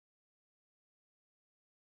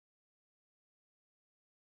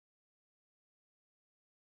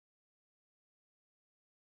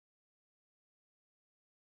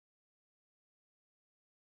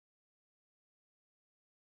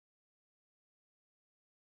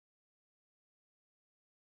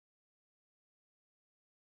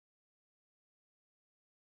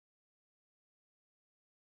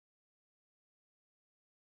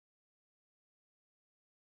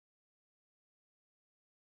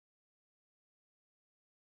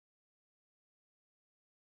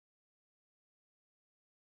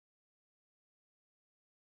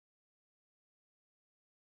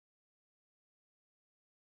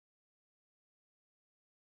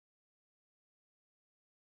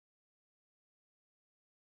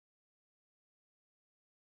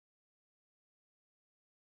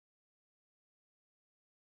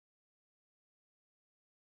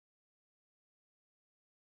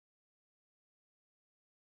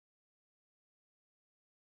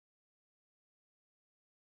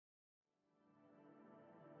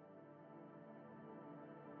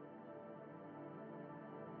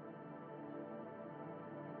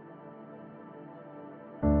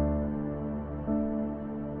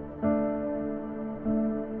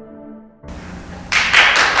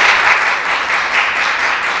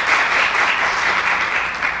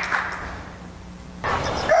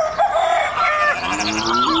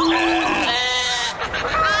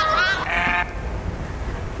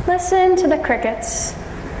Listen to the crickets,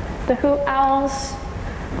 the hoot owls,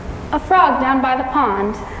 a frog down by the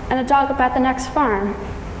pond, and a dog up at the next farm.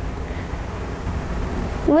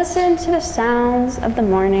 Listen to the sounds of the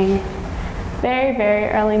morning, very,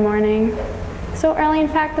 very early morning. So early, in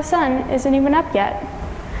fact, the sun isn't even up yet.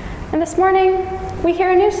 And this morning, we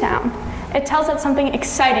hear a new sound. It tells that something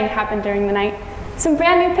exciting happened during the night. Some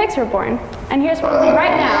brand new pigs were born. And here's Willie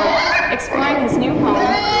right now, exploring his new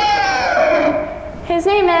home. His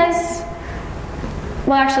name is,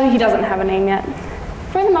 well, actually, he doesn't have a name yet.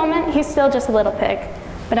 For the moment, he's still just a little pig.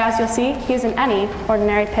 But as you'll see, he isn't any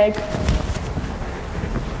ordinary pig.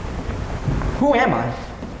 Who am I?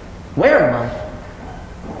 Where am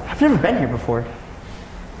I? I've never been here before.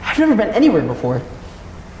 I've never been anywhere before.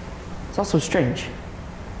 It's all so strange.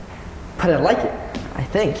 But I like it, I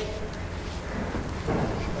think.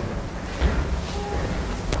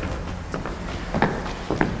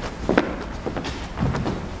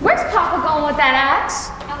 Where's Papa going with that axe?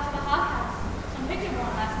 Out to the hothouse. Some pigs were born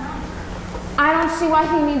last night. I don't see why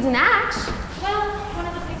he needs an axe. Well, one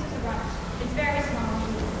of the pigs is a runt. It's very small.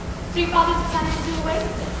 So your father's decided to do away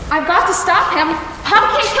with it. I've got to stop him. Papa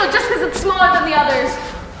can't kill it just because it's smaller than the others.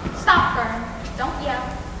 Stop, Fern. Don't yell.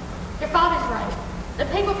 Your father's right. The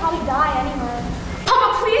pig will probably die anyway.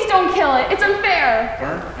 Papa, please don't kill it. It's unfair.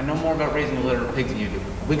 Fern, I know more about raising a litter of pigs than you do.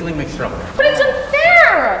 Wiggling makes trouble. But it's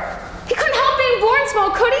unfair. He couldn't help being born small,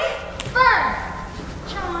 could he? Fern!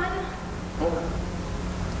 John.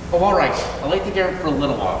 Oh, all right. I'll let you care for a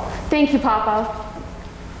little while. Thank you, Papa.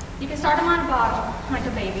 You can start him on a bottle, like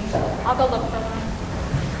a baby. I'll go look for one.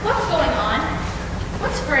 What's going on?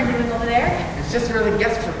 What's Fern doing over there? It's just early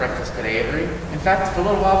guests for breakfast today, Avery. In fact, for a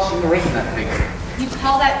little while, she's been raising that pig. You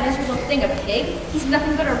call that miserable thing a pig? He's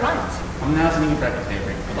nothing but a runt. I'm now sending you breakfast,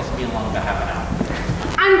 Avery. It'll also be along about half an hour.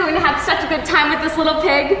 I'm going to have such a good time with this little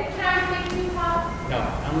pig. Can I speak to you, Pop? No,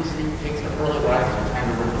 I'm listening to pigs for early rising and trying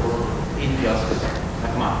to rid the world of injustice. Now,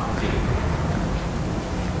 come on, continue.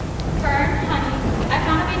 Fern, honey, I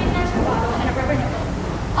found a baby nursery bottle and a rubber nipple.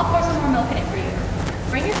 I'll pour some more milk in it for you.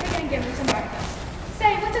 Bring your pig and give me some breakfast.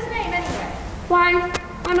 Say, what's his name anyway? Why,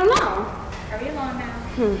 I don't know. Hurry along now.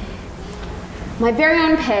 My very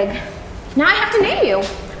own pig. Now I have to name you.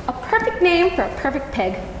 A perfect name for a perfect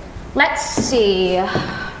pig. Let's see.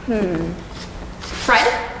 Fred,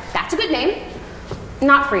 that's a good name.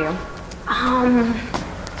 Not for you.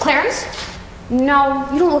 Clarence? No,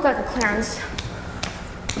 you don't look like a Clarence.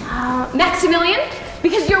 Maximilian?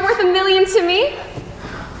 Because you're worth $1 million to me?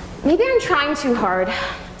 Maybe I'm trying too hard.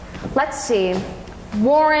 Let's see.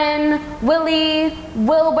 Warren, Willie,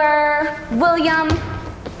 Wilbur, William.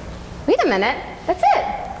 Wait a minute. That's it.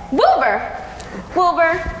 Wilbur.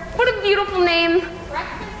 Wilbur. What a beautiful name.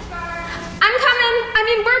 Breakfast, Fern. I'm coming. I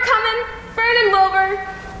mean, we're coming. Fern and Wilbur.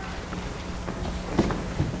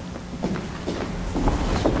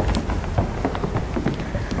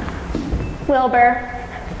 Wilbur.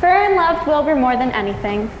 Fern loved Wilbur more than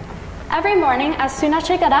anything. Every morning, as soon as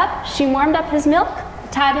she got up, she warmed up his milk,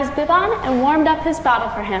 tied his bib on, and warmed up his bottle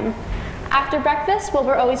for him. After breakfast,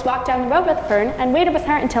 Wilbur always walked down the road with Fern and waited with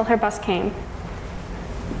her until her bus came.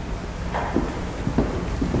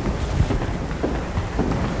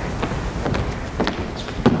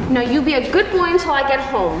 No, you be a good boy until I get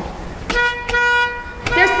home.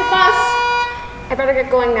 There's the bus. I better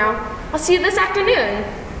get going now. I'll see you this afternoon.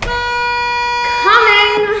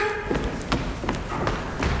 Coming!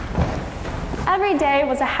 Every day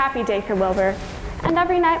was a happy day for Wilbur, and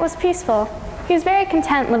every night was peaceful. He was very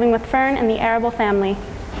content living with Fern and the arable family.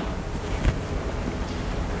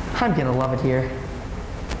 I'm gonna love it here.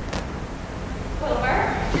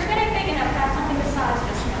 Wilbur, you're getting big enough to have something besides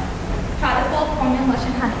just milk. Try this bowl for me and mush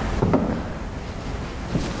and honey.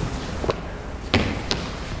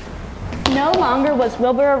 No longer was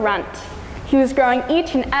Wilbur a runt. He was growing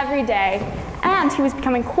each and every day, and he was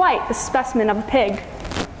becoming quite the specimen of a pig.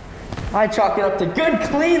 I chalk it up to good,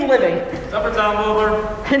 clean living. Supper time, Wilbur.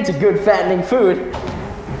 And to good, fattening food.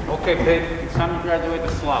 Okay, pig. It's time to graduate the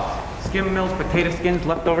slops. Skim milk, potato skins,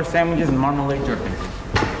 leftover sandwiches, and marmalade jerky.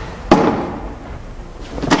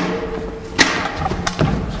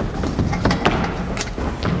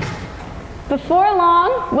 Before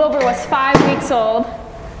long, Wilbur was 5 weeks old.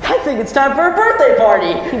 I think it's time for a birthday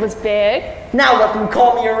party. He was big Now let them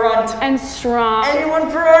call me a runt. and strong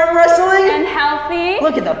Anyone for arm wrestling? and healthy,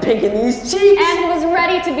 Look at the pink in these cheeks. and he was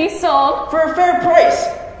ready to be sold. For a fair price.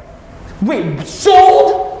 Wait,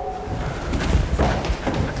 sold?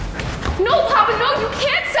 No, Papa, no, you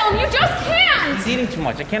can't sell him. You just can't. He's eating too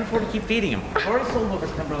much. I can't afford to keep feeding him. I've already sold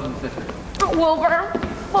Wilbur's 10 brothers and sisters. Wilbur.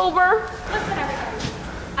 Wilbur. Listen, everybody.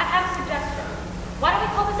 I have a suggestion. Why don't we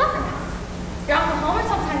call this Upper House? Your Uncle Homer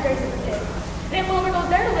sometimes raises if Wilbur goes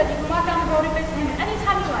there to live, you can walk down the road and visit him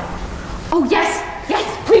anytime you like. Oh, yes, yes,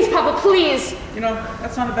 please, Papa, please. You know,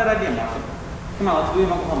 that's not a bad idea, Martha. Come on, let's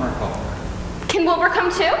leave Uncle Homer a call. Can Wilbur come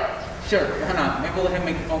too? Sure, why not? Maybe we'll let him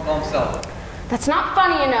make the phone call himself. That's not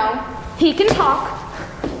funny, you know. He can talk.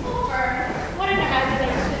 Wilbur, what an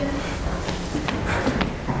imagination.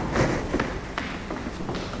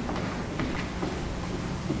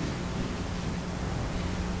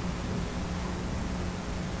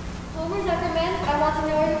 Homer Zuckerman, I want to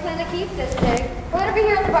know where you plan to keep this pig. Right over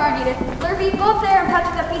here in the barn, Edith. Lurvy, go up there and patch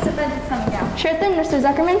that piece of fence that's coming down. Sure thing, Mr.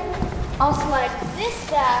 Zuckerman. I'll slide this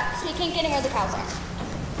back so you can't get in where the cows are.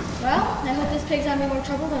 Well, I hope this pig's not in more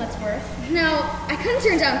trouble than it's worth. No, I couldn't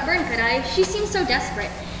turn down Fern, could I? She seems so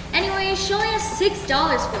desperate. Anyway, she only has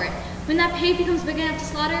 $6 for it. When that pig becomes big enough to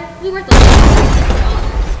slaughter, it'll be worth a lot of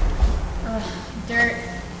 $6. Ugh, dirt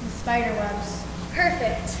and spider webs.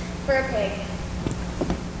 Perfect for a pig.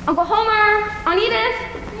 Uncle Homer, Aunt Edith.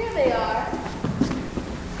 Here they are.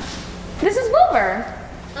 This is Wilbur.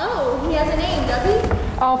 Oh, he has a name, does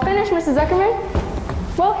he? All finished, Mrs. Zuckerman?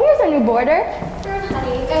 Well, here's our new boarder. Fern,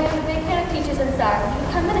 honey, I'm a big fan of peaches inside. You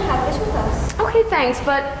can come in and have fish with us. Okay, thanks,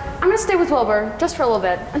 but I'm gonna stay with Wilbur just for a little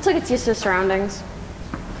bit until he gets used to his surroundings.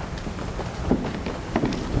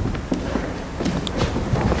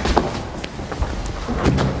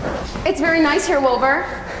 It's very nice here, Wilbur,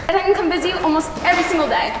 and I can come visit you almost every single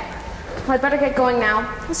day. Well, I'd better get going now.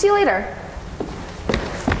 We'll see you later.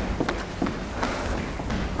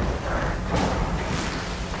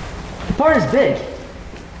 The barn is big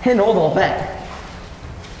and old, I'll bet.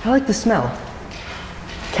 I like the smell.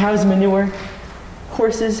 Cows' manure,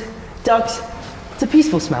 horses, ducks. It's a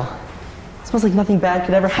peaceful smell. It smells like nothing bad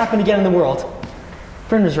could ever happen again in the world.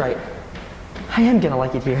 Fern was right. I am gonna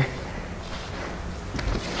like it here.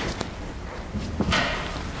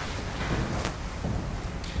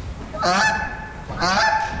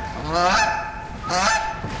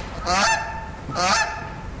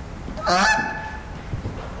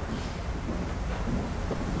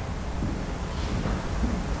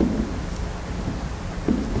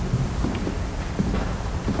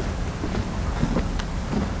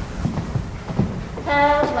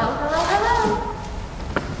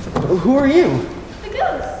 Who are you? The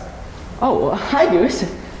goose. Oh, hi, Goose.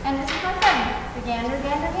 And this is my friend, the gander,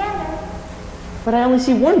 gander, gander. But I only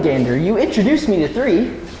see one gander. You introduced me to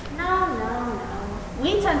three. No.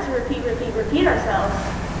 We tend to repeat ourselves.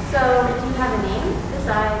 So, do you have a name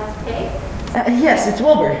besides Pig? Yes, it's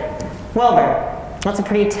Wilbur. Wilbur. That's a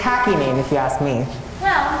pretty tacky name if you ask me.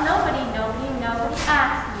 Well, nobody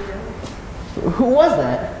asked you. Who was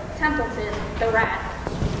that? Templeton, the rat.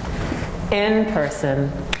 In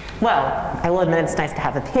person. Well, I will admit it's nice to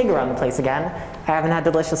have a pig around the place again. I haven't had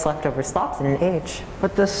delicious leftover slops in an age.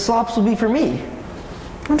 But the slops will be for me.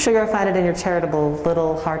 I'm sure you'll find it in your charitable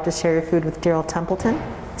little heart to share your food with dear old Templeton.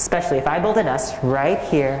 Especially if I build a nest right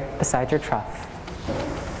here beside your trough.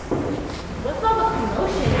 What's all the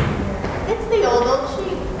commotion here? It's the old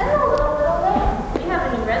sheep and a little lamb. We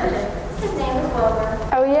have a new resident. His name is Wilbur.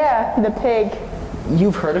 Oh yeah, the pig.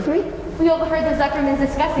 You've heard of me? We overheard the Zuckermans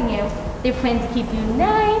discussing you. They plan to keep you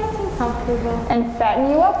nice and comfortable. And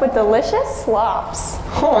fatten you up with delicious slops.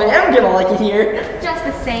 Oh, I am gonna like it here. Just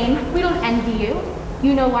the same, we don't envy you.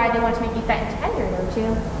 You know why they want to make you fat and tender, don't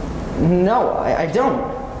you? No, I don't.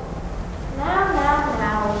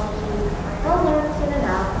 Now. They'll learn soon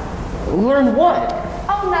enough. Learn what?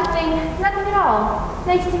 Oh, nothing at all.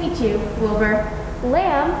 Nice to meet you, Wilbur.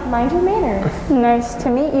 Lamb, mind your manners. Nice to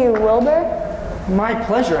meet you, Wilbur. My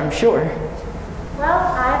pleasure, I'm sure. Well,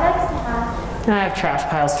 I have eggs to hatch. I have trash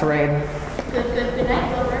piles to raid. Good night,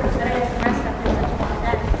 Wilbur. Better get some rest after such a long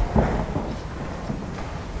day.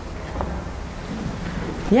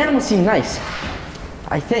 The animals seem nice.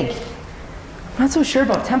 I think. I'm not so sure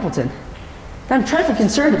about Templeton. I'm trifling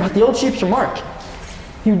concerned about the old sheep's remark.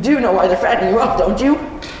 You do know why they're fattening you up, don't you?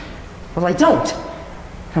 Well, I don't.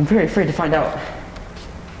 I'm very afraid to find out.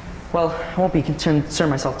 Well, I won't be concerned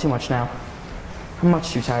myself too much now. I'm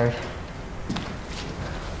much too tired.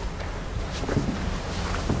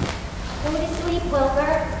 Go to sleep,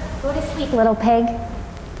 Wilbur. Go to sleep, little pig.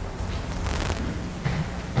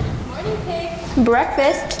 Morning, Pig.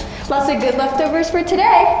 Breakfast. Lots of good leftovers for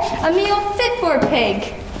today. A meal fit for a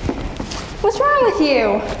pig. What's wrong with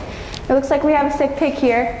you? It looks like we have a sick pig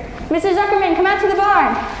here. Mr. Zuckerman, come out to the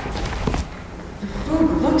barn.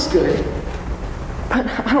 Food looks good, but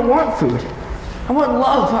I don't want food. I want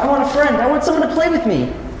love. I want a friend. I want someone to play with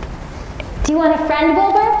me. Do you want a friend,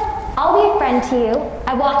 Wilbur? I'll be a friend to you.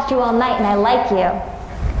 I watched you all night and I like you.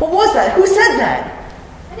 What was that? Who said that?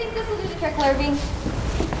 I think this will do the trick, Lurvy.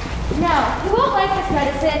 Now, he won't like this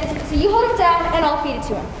medicine, so you hold him down and I'll feed it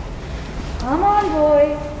to him. Come on,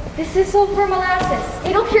 boy. This is sulfur molasses.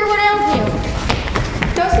 It'll cure what ails you.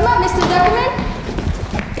 Dose him up, Mr. Doberman.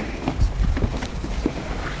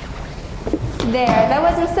 There, that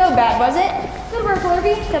wasn't so bad, was it? Good work,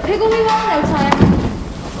 Orby. The pig will be well in no time.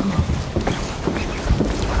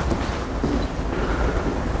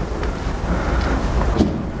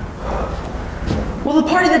 Will the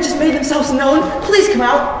party that just made themselves known please come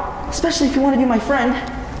out? Especially if you want to be my friend.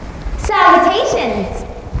 Salutations!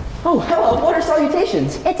 Oh, hello. What are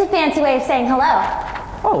salutations? It's a fancy way of saying hello.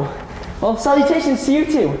 Oh, well, salutations to you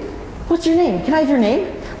too. What's your name? Can I have your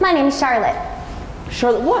name? My name's Charlotte.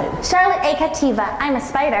 Charlotte what? Charlotte A. Cativa. I'm a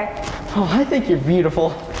spider. Oh, I think you're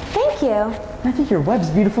beautiful. Thank you. I think your web's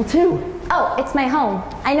beautiful too. Oh, it's my home.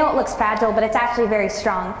 I know it looks fragile, but it's actually very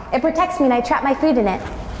strong. It protects me and I trap my food in it.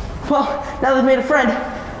 Well, now that I've made a friend,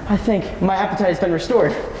 I think my appetite has been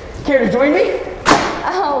restored. Care to join me?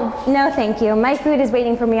 Oh, no thank you. My food is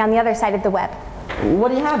waiting for me on the other side of the web.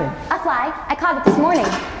 What are you having? A fly. I caught it this morning.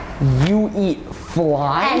 You eat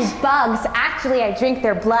flies? And bugs. Actually, I drink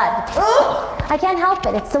their blood. Ugh! I can't help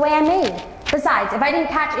it. It's the way I'm made. Besides, if I didn't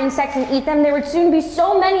catch insects and eat them, there would soon be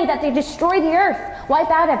so many that they'd destroy the earth,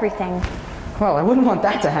 wipe out everything. Well, I wouldn't want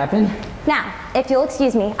that to happen. Now, if you'll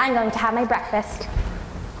excuse me, I'm going to have my breakfast.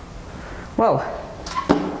 Well,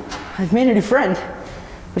 I've made a new friend,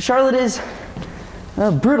 but Charlotte is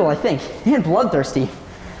brutal, I think, and bloodthirsty.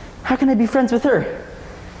 How can I be friends with her?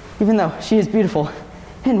 Even though she is beautiful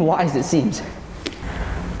and wise, it seems.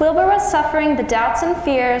 Wilbur was suffering the doubts and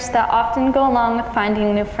fears that often go along with finding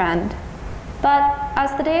a new friend. But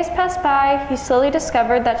as the days passed by, he slowly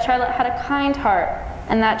discovered that Charlotte had a kind heart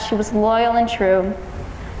and that she was loyal and true.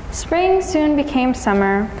 Spring soon became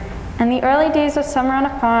summer, and the early days of summer on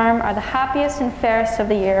a farm are the happiest and fairest of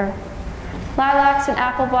the year. Lilacs and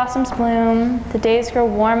apple blossoms bloom, the days grow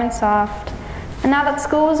warm and soft, and now that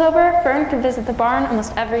school was over, Fern could visit the barn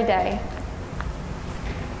almost every day.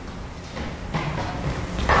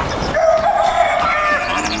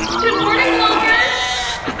 Good morning, Wilbur.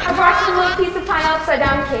 I brought you a little piece of pie upside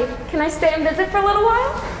down cake. Can I stay and visit for a little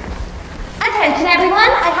while? Attention everyone,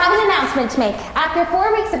 I have an announcement to make. After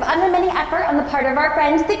 4 weeks of unremitting effort on the part of our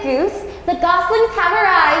friend the goose, the goslings have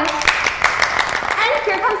arrived. And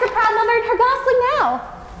here comes the proud mother and her gosling now.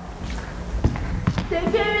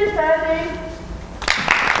 Take care, Miss Daddy.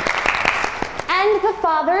 And the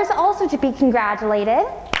father is also to be congratulated.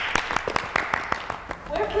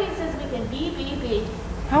 Where cases we can be.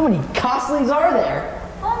 How many goslings are there?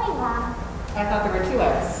 Only one. I thought there were 2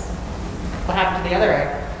 eggs. What happened to the other egg?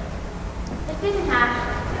 It didn't hatch.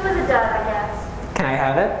 It was a dud, I guess. Can I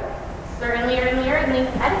have it? Certainly. Add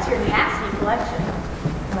it to your nasty collection.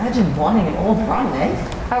 Imagine wanting an old rotten egg.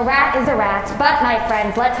 A rat is a rat, but my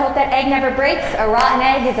friends, let's hope that egg never breaks. A rotten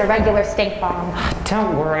egg is a regular stink bomb.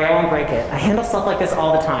 Don't worry, I won't break it. I handle stuff like this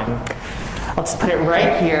all the time. I'll just put it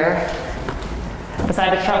right here,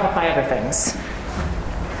 beside the truck with my other things.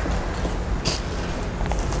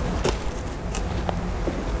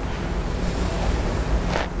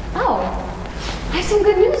 Oh, I have some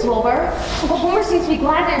good news, Wilbur. Uncle Homer seems to be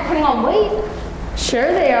glad that you're putting on weight.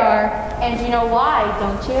 Sure they are. And you know why,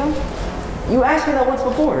 don't you? You asked me that once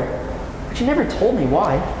before, but you never told me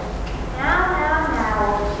why.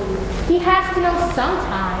 Now, old chief. He has to know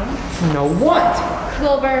sometime. No what?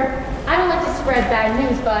 Wilbur, I don't like to spread bad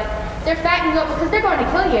news, but they're fattening you up because they're going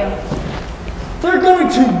to kill you. They're going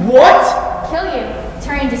to what? Kill you.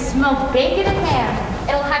 Turn you into smoked bacon and ham.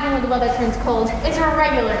 It'll happen when the weather turns cold. It's a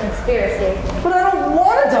regular conspiracy. But I don't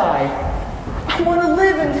want to die. I want to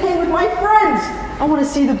live and hang with my friends. I want to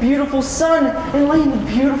see the beautiful sun and lay in the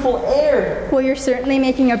beautiful air. Well, you're certainly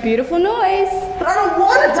making a beautiful noise. But I don't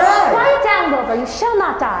want to die. Quiet down, Wilbur. You shall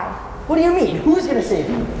not die. What do you mean? Who's going to save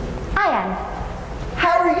you? I am.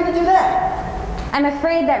 How are you going to do that? I'm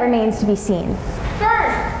afraid that remains to be seen.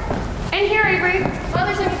 Fern! In here, Avery.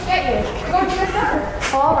 Mother's going to get you. We're going to get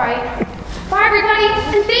supper. All right. Bye, everybody.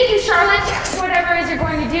 And thank you, Charlotte. Whatever it is you're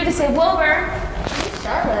going to do to save Wilbur.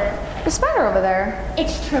 Charlotte. The spider over there.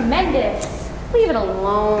 It's tremendous. Leave it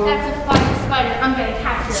alone. That's a fine spider. I'm gonna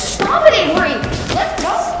capture it. Stop it, Avery! Let's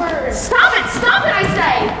go first. Stop it, I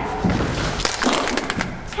say!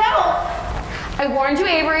 Help! I warned you,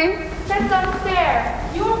 Avery. That's unfair.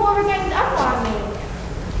 You and Wilbur ganged up on me.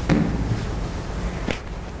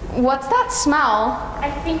 What's that smell? I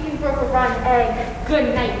think you broke a rotten egg.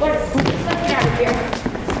 Good night. What a sleep. Let's get out of here.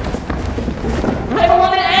 I don't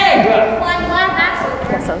want an egg! Well, I'm glad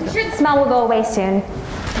that's over. I'm sure the smell will go away soon.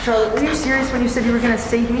 Charlotte, were you serious when you said you were going to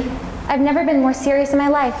save me? I've never been more serious in my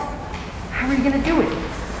life. How are you going to do it?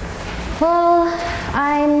 Well,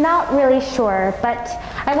 I'm not really sure, but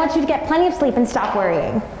I want you to get plenty of sleep and stop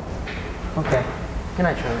worrying. Okay. Good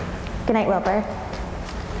night, Charlotte. Good night, Wilbur.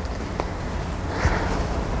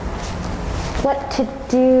 What to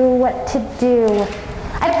do, what to do.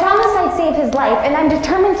 I promised I'd save his life, and I'm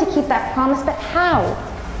determined to keep that promise, but how?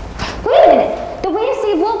 Wait a minute! The way to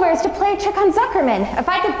save Wilbur is to play a trick on Zuckerman. If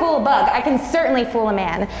I could fool a bug, I can certainly fool a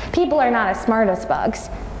man. People are not as smart as bugs.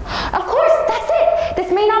 Of course, that's it!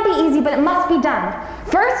 This may not be easy, but it must be done.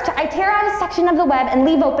 First, I tear out a section of the web and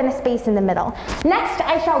leave open a space in the middle. Next,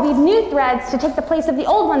 I shall weave new threads to take the place of the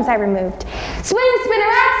old ones I removed. Swing,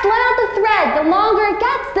 spinnerets, let out the thread. The longer it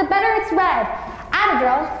gets, the better it's read. Add a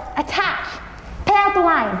drill, attach, pay out the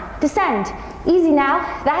line, descend. Easy now,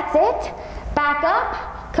 that's it. Back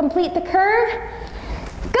up, complete the curve.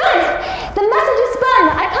 Good! The message is spun.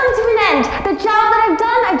 I come to an end. The job that I've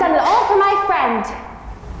done it all for my friend.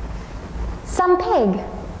 Some pig.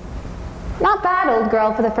 Not bad, old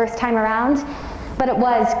girl, for the first time around, but it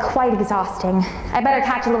was quite exhausting. I better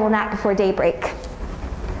catch a little nap before daybreak.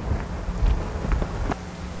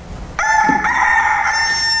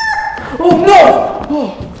 Oh no!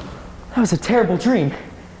 Oh, that was a terrible dream.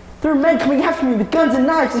 There are men coming after me with guns and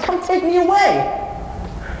knives to come take me away.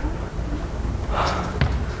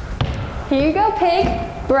 Here you go, pig.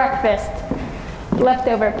 Breakfast.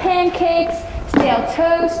 Leftover pancakes, stale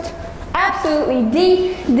toast,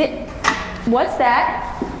 absolutely What's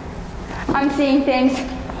that? I'm seeing things.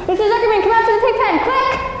 Mr. Zuckerman, come out to the pig pen,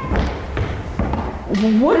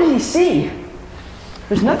 quick! What did he see?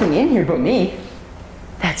 There's nothing in here but me.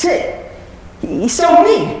 That's it. He saw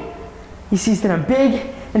me. He sees that I'm big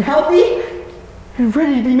and healthy and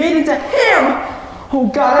ready to be made into him. Oh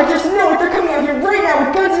God, I just know it. They're coming out here right now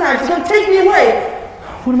with guns and knives. They're gonna take me away.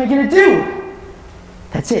 What am I gonna do?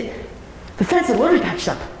 That's it. The fence is literally patched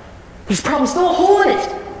up. There's probably still a hole in it.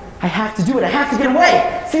 I have to do it. I have to get away.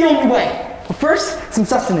 It's the only way. But first, some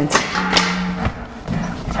sustenance.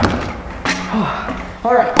 Oh,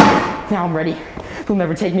 all right, now I'm ready. They'll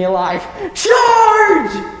never take me alive.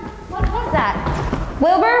 Charge! What was that?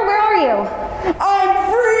 Wilbur, where are you? I'm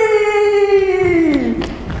free!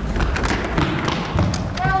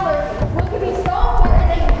 Well, what could be so important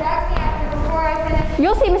that you dragged me after before I finish?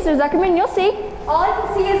 You'll see, Mr. Zuckerman, you'll see. All I can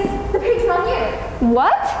see is the pig's not here.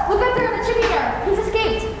 What? Look up there in the chicken yard. He's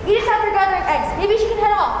escaped. Edith's out there gathering eggs. Maybe she can head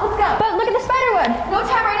off. Let's go. But look at the spider web. No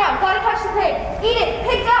time right now. Gotta catch the pig. Edith,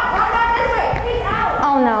 pig's out. Run back this way. Pig's out.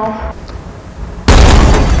 Oh no.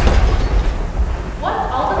 What's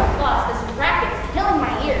all the fuss? This racket's killing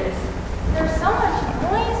my ears. There's so much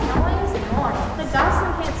noise. The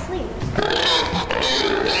gosling can't sleep.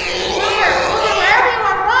 Here, wherever you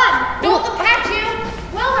are, run! Don't look at you!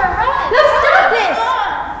 Wilbur, run! No, stop this!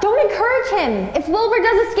 Don't encourage him. If Wilbur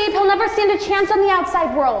does escape, he'll never stand a chance on the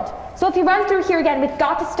outside world. So if he runs through here again, we've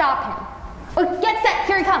got to stop him. Oh, get set,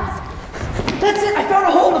 here he comes. That's it, I found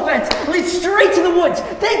a hole in the fence. It leads straight to the woods.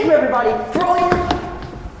 Thank you, everybody, for all your...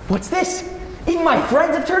 What's this? Even my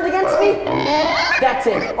friends have turned against me? That's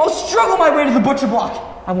it. I'll struggle my way to the butcher block.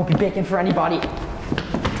 I won't be baking for anybody.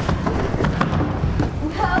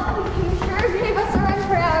 Well, you sure gave us a run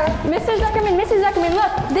for our... Mrs. Zuckerman,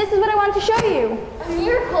 look, this is what I wanted to show you. A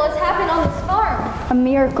miracle has happened on this farm. A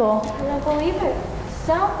miracle. I don't believe it.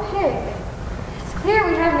 Some pig. It's clear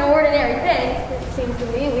we have no ordinary pig. It seems to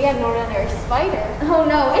me we have no ordinary spider. Oh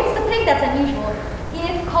no, it's the pig that's unusual.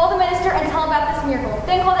 Edith, call the minister and tell him about this miracle.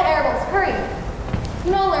 Then call the Arables. Hurry.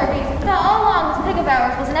 No, Lurby. Now, all along, this pig of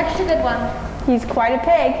ours was an extra good one. He's quite a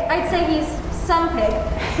pig. I'd say he's some pig.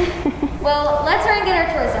 Well, let's hurry and get our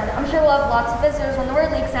chores done. I'm sure we'll have lots of visitors when the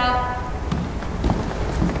word leaks out.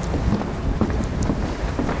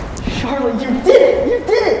 Charlotte, you did it! You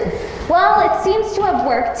did it! Well, it seems to have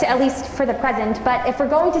worked, at least for the present, but if we're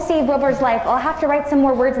going to save Wilbur's life, I'll have to write some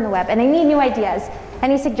more words in the web, and I need new ideas.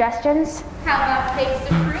 Any suggestions? How about pig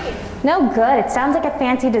supreme? No good. It sounds like a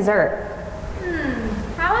fancy dessert.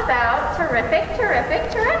 How about terrific?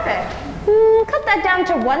 Cut that down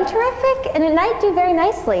to one terrific, and it might do very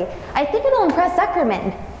nicely. I think it'll impress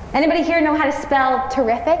Zuckerman. Anybody here know how to spell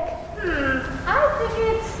terrific? I think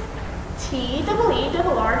it's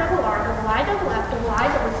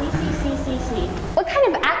T-E-R-R-I-I-F-I-C-C-C-C. What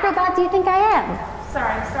kind of acrobat do you think I am?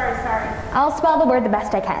 Sorry. I'll spell the word the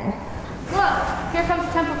best I can. Look, here comes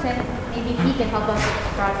Templeton. Maybe he can help us with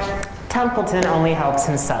this project. Templeton only helps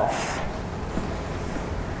himself.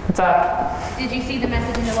 What's up? Did you see the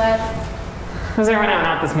message in the web? Was everyone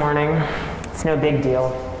out this morning? It's no big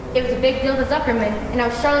deal. It was a big deal to Zuckerman, and now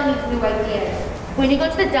Charlotte needs new ideas. When you go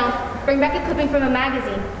to the dump, bring back a clipping from a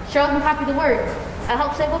magazine. Charlotte can copy the words. I'll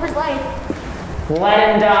help save Wilbur's life. Let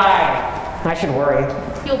him die. I should worry.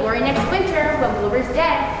 You'll worry next winter when Wilbur's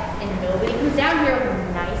dead and nobody comes down here with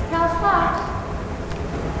a nice pal slot.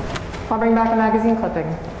 I'll bring back a magazine clipping.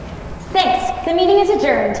 Thanks. The meeting is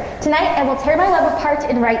adjourned. Tonight I will tear my love apart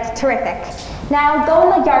and write terrific. Now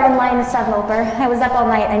go in the yard and lie in the sun, Wilbur. I was up all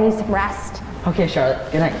night. I need some rest. Okay,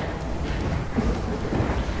 Charlotte. Good night.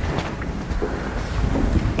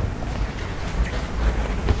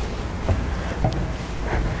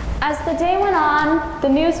 As the day went on, the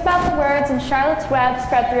news about the words in Charlotte's Web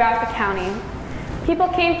spread throughout the county. People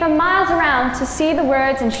came from miles around to see the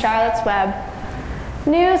words in Charlotte's Web.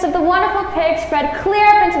 News of the wonderful pig spread clear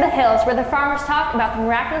up into the hills where the farmers talked about the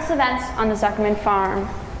miraculous events on the Zuckerman farm.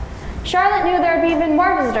 Charlotte knew there would be even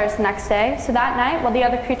more visitors the next day, so that night, while the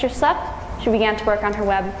other creatures slept, she began to work on her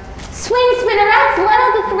web. Swing, spinnerets, let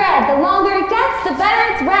out the thread. The longer it gets, the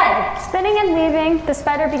better it's read. Spinning and weaving, the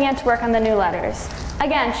spider began to work on the new letters.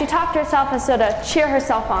 Again, she talked to herself as though to cheer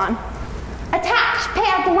herself on. Attach, pay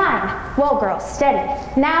out the line. Whoa, girl, steady.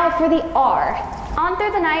 Now for the R. On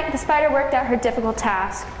through the night, the spider worked out her difficult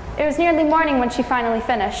task. It was nearly morning when she finally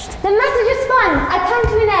finished. The message is spun. I've come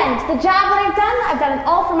to an end. The job that I've done it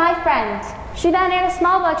all for my friend. She then ate a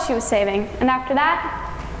small bug she was saving, and after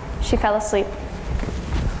that, she fell asleep.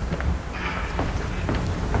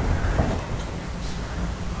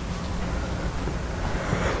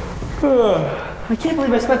 I can't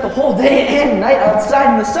believe I spent the whole day and night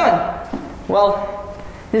outside in the sun. Well,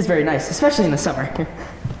 it is very nice, especially in the summer.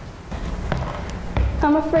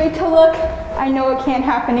 I'm afraid to look. I know it can't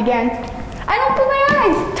happen again. I don't put my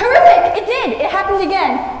eyes. Terrific! It did. It happened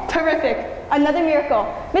again. Terrific. Another miracle.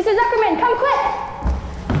 Mr. Zuckerman, come quick!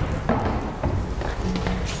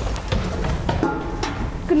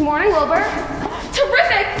 Good morning, Wilbur.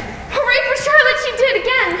 Terrific! Hooray for Charlotte, she did it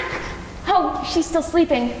again! Oh, she's still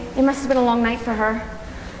sleeping. It must have been a long night for her.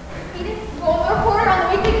 Edith, roll the reporter on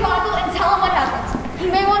the Weekly Chronicle and tell him what happened. You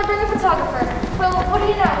may want to bring a photographer. Well, what do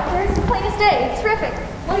you know? There's the plain as day. It's terrific.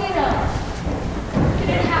 What do you know? Did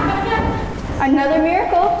it happen again? Another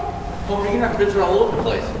miracle. Well, we're gonna have bids all over the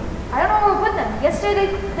place. I don't know where we put them. Yesterday,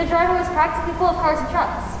 the driveway was practically full of cars and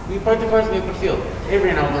trucks. We parked the cars in the open field.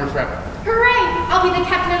 Avery and I will learn forever. Hooray! I'll be the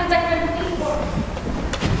captain of the Zuckerman police force.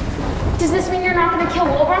 Does this mean you're not going to kill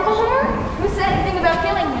Wilbur, Uncle Homer? Who said anything about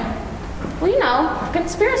killing him? Well, you know,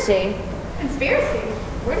 conspiracy. Conspiracy?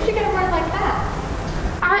 Where did you get a word like that?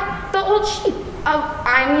 The old sheep.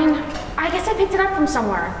 I guess I picked it up from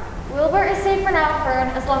somewhere. Wilbur is safe for now, Fern,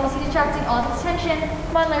 as long as he's attracting all this attention.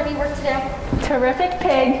 Come on, Larry, work to do. Terrific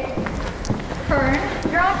pig. Fern,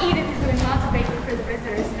 your Aunt Edith is doing lots of baking for the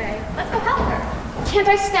visitors today. Let's go help her. Can't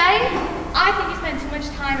I stay? I think you spend too much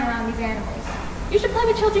time around these animals. You should play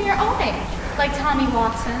with children your own age, like Tommy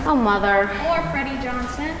Watson. Oh, Mother. Or Freddie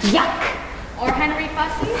Johnson. Yuck! Or Henry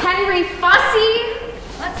Fussy. Henry Fussy?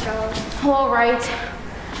 Let's go. All right.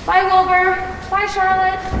 Bye, Wilbur. Bye,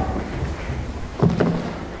 Charlotte.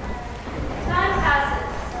 Time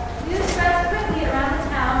passes. News spreads quickly around the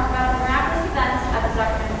town about the miraculous events at the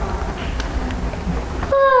Zuckerman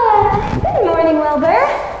farm. Good morning, Wilbur.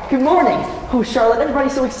 Good morning. Oh, Charlotte,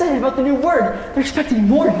 everybody's so excited about the new word. They're expecting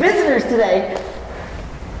more visitors today.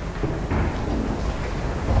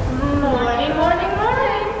 Morning, morning,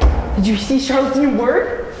 morning. Did you see Charlotte's new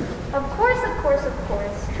word? Of course, of course, of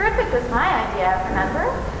course. Terrific was my idea, remember?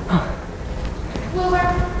 Wilbur,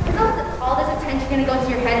 is all this attention going to go to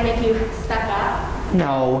your head and make you stuck up?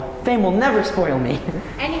 No, fame will never spoil me.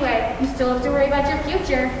 Anyway, you still have to worry about your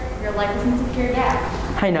future. Your life isn't secure yet.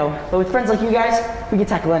 I know, but with friends like you guys, we can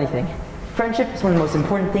tackle anything. Friendship is one of the most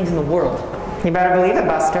important things in the world. You better believe it,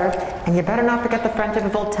 Buster. And you better not forget the friendship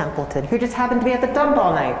of old Templeton, who just happened to be at the dump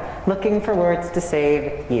all night, looking for words to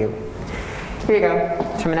save you. Here you go.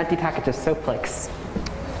 It's from an empty package of soap flakes.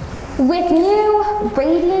 With new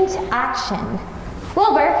radiant action.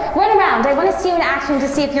 Wilbur, run around. I want to see you in action to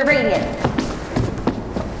see if you're radiant.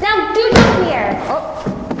 Now, do come here. Oh.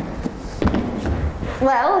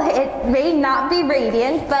 Well, it may not be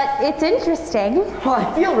radiant, but it's interesting. Well,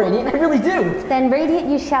 I feel radiant, I really do. Then radiant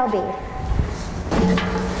you shall be.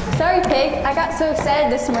 Sorry, pig. I got so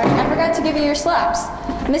excited this morning, I forgot to give you your slaps.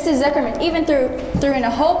 Mrs. Zuckerman even threw in a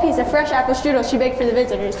whole piece of fresh apple strudel she baked for the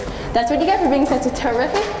visitors. That's what you get for being such a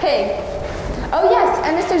terrific pig. Oh yes,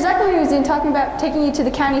 and Mr. Zuckerman was in talking about taking you to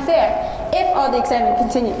the county fair, if all the excitement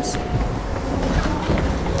continues.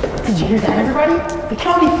 Did you hear that, everybody? The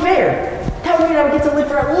county fair. That would mean I would get to live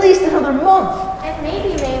for at least another month. And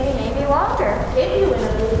maybe longer, if you win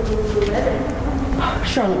a blue ribbon.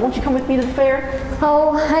 Charlotte, won't you come with me to the fair?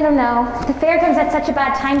 Oh, I don't know. The fair comes at such a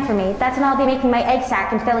bad time for me. That's when I'll be making my egg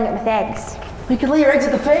sack and filling it with eggs. You could lay your eggs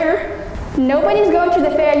at the fair. Nobody's going to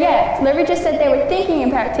the fair yet. Larry just said they were thinking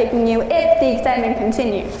about taking you if the excitement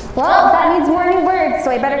continues. Well, that needs more new words,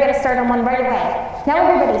 so I better get a start on one right away. Now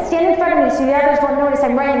everybody, stand in front of me so the others won't notice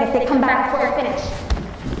I'm running if they come back before I finish.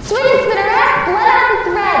 Swing it, spinneret! Let out the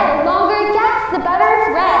thread! The longer it gets, the better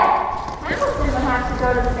thread. Hamilton would have to go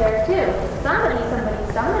to the fair too.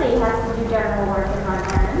 Somebody has to do general work in my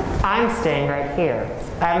errands. I'm staying right here.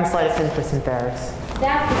 I haven't slightest interest in fairs.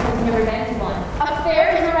 That's because you've never been to one. A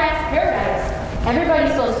fair is a rat's paradise. Everybody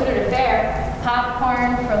still considered a fair.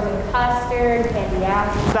 Popcorn, frozen custard, candy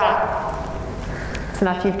apples. Stop! It's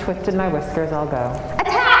enough you've twisted my whiskers, I'll go.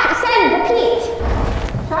 Attack! Ascend! Repeat!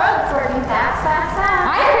 Charlotte's working fast.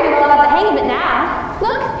 I'm pretty well got the hang of it now.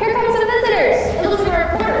 Look, here comes the visitors. It looks like a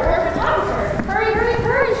reporter or a photographer.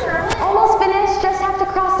 Hurry, Charlotte. Almost finished, just have to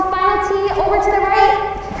cross the final T over to the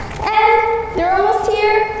right. And They're almost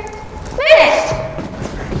here. finished!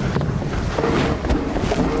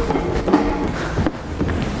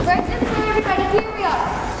 Right this way, everybody, here we are.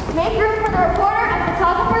 Make room for the reporter and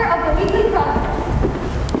photographer of the Weekly Chronicle.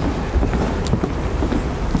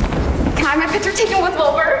 Can I have my picture taken with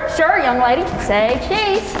Wilbur? Sure, young lady. Say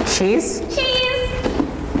cheese. Cheese? Cheese!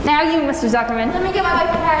 Now you, Mr. Zuckerman. Let me get my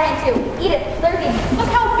wife a hand too. Eat it, Slurpee. Look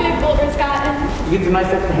how big Wilbur's gotten. You get the nice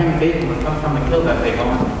extra ham and bacon when it comes time to kill that big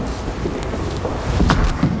one.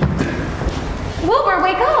 Wilbur,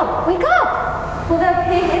 wake up! Wake up! Well, that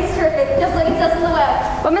pig is terrific, just like it says in the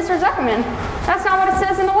web. But Mr. Zuckerman, that's not what it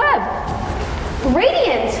says in the web.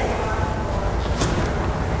 Radiant!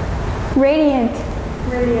 Radiant.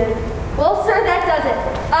 Well, sir, that does it.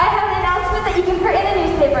 I have an announcement that you can print in the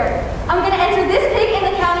newspaper. I'm going to enter this pig in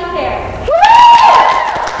the county fair. If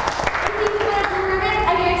you can win a blue ribbon,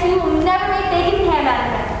 I guarantee you will never make bacon ham out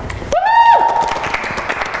of it.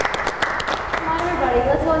 Come on, everybody.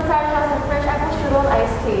 Let's go inside and have some fresh apple strudel and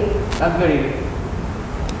iced tea. That's good eating.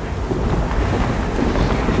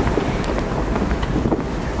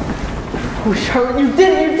 Oh, Charlotte, you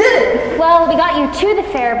did it! Well, we got you to the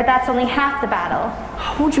fair, but that's only half the battle.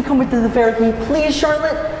 Won't you come with to the fair with me, please,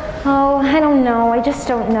 Charlotte? Oh, I don't know. I just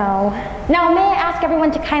don't know. Now, may I ask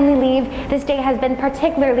everyone to kindly leave? This day has been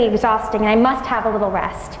particularly exhausting, and I must have a little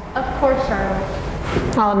rest. Of course,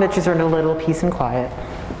 Charlotte. I'll admit you earn a little peace and quiet.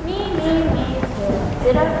 Me too.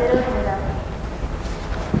 Ditto.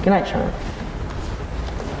 Good night, Charlotte.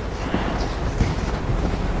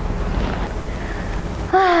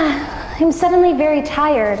 I'm suddenly very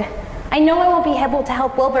tired. I know I won't be able to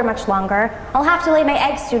help Wilbur much longer. I'll have to lay my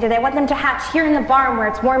eggs soon, and I want them to hatch here in the barn where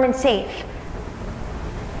it's warm and safe.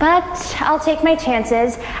 But I'll take my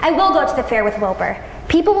chances. I will go to the fair with Wilbur.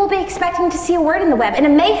 People will be expecting to see a word in the web, and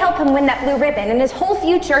it may help him win that blue ribbon, and his whole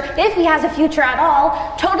future, if he has a future at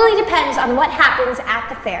all, totally depends on what happens at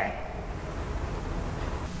the fair.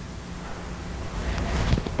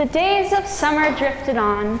 The days of summer drifted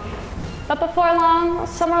on, but before long,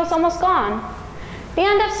 summer was almost gone. The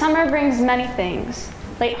end of summer brings many things.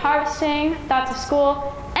 Late harvesting, thoughts of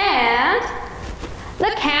school, and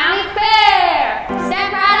the county fair!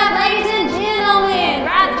 Step right up, ladies and gentlemen!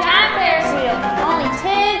 Ride the giant Ferris wheel. Only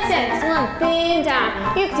 10 cents, one thin dime.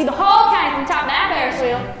 You can see the whole county from the top of that Ferris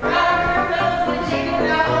wheel.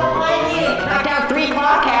 Knock down 3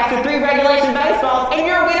 clock caps with 3 regulation baseballs, and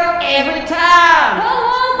you're a winner every time! Come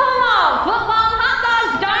on! Football, hot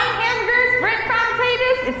dogs, giant hamburgers, French fry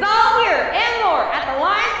potatoes, it's all here and more at the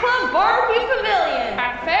Lions Club Barbecue Pavilion.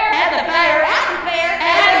 At the fair, At the fair, At the fair,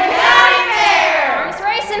 at the county fair! horse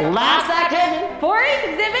racing, Livestock judging,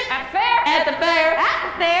 4-H exhibit, at the fair, at the fair, at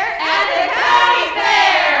the fair, at the county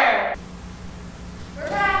fair!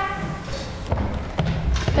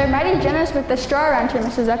 They're mighty generous with the straw around here,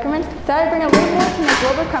 Mrs. Zuckerman. Thought I'd bring a little more to make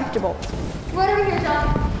Wilbur comfortable. Right over here,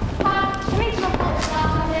 John. Pop, can we smoke a little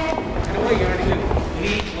someday? No way, you already do.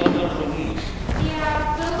 Eat, love those to eat.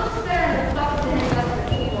 Yeah, but it looks better in the bucket than it does at the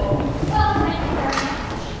table. Well, thank you very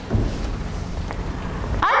much.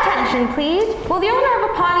 Attention, please. Will the owner of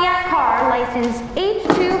a Pontiac car, license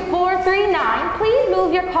H2439, please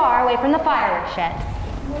move your car away from the fireworks shed?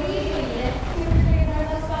 What are you doing, Ian? You're figuring out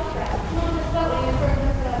this contract. No one just felt what you were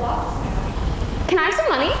for that box. Can I have some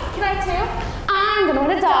money? Can I too? I'm gonna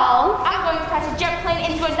win a doll. I'm going to crash a jet plane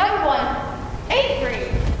into another one. 8th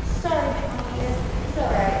grade. Sorry, it's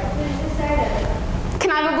alright. We're just excited.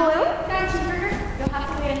 Can I have a balloon? Can I have a cheeseburger? You'll have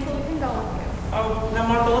to wait until we can go with you. Oh, now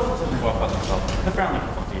Martha, let's listen to talk about themselves. The family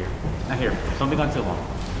can talk to you. Now here, don't be gone too long.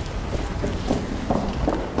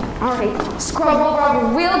 All right, scrub will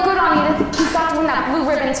rub real good on you to stop winning that blue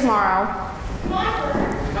ribbon tomorrow. Come on,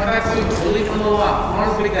 Burger. Come back soon. We'll leave in a little while.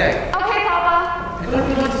 Tomorrow's a big day. Okay, Papa. And don't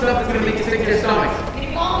do a bunch of stuff that's going to make you sick to your stomach.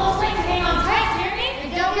 If you almost late to hang on tight, hear me?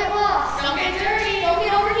 And don't get lost. Don't get dirty. Don't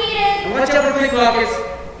get overheated. And watch watch out for pickpockets.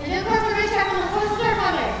 And of course, we're going to check on the first store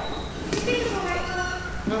coming.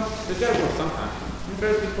 No, there's gotta go sometime.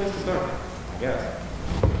 There's a good place to start, I guess.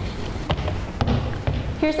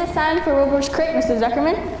 Here's the sign for Wilbur's crate, Mrs.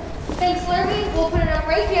 Zuckerman. Thanks, Lurby. We'll put it up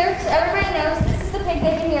right here so everybody knows this is the pig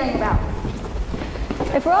they've been hearing about.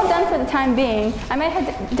 If we're all done for the time being, I might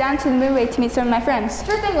head down to the Midway to meet some of my friends.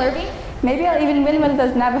 Sure thing, Lurby. Maybe I'll even win one of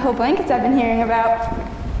those Navajo blankets I've been hearing about.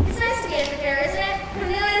 It's nice to get at the fair, isn't it?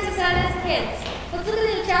 Cornelia's excited as the kids. Let's look at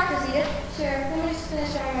the new chapters, Edith. Sure. Let me just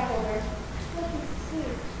finish showing my folder.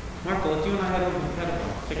 Marco, let's you and I head over to the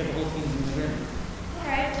catapult. Check out the whole scene in the room.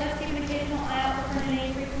 Alright, let's keep an occasional eye out for printed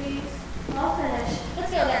Avery, please. I'll finish.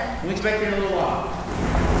 Let's go then. We'll expect you in a little while.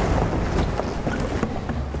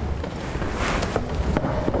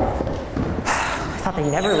 I thought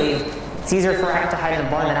they'd never leave. It's easier for a rat to hide in a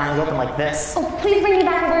barn than out in the open like this. Oh, please bring me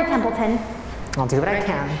back a word, Templeton. I'll do what I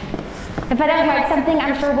can. If I don't write something,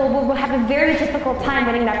 I'm sure we'll have a very difficult time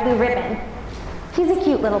winning that blue ribbon. He's a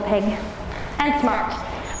cute little pig. And smart.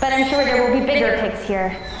 But I'm sure there will be bigger pigs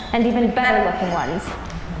here. And even better looking ones.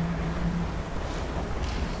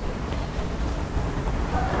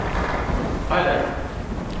 Hi there.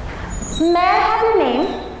 May I have your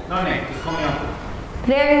name? No name, just call me Uncle.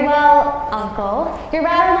 Very well, Uncle. You're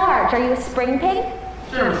rather large. Are you a spring pig?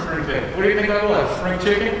 Sure, I'm a spring pig. What do you think I was? Spring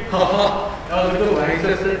chicken? Haha, that was a good one, eh,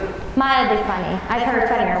 sister? Mildly funny. I've heard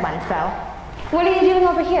funnier ones, though. What are you doing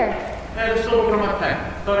over here? Yeah, just working on my pen.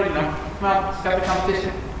 Thought, well, just got the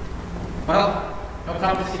competition. Well, no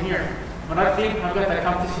competition here. When I think I've got that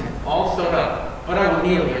competition all sewed up, but I will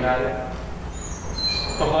kneel you about it.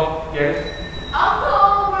 Hello, yes?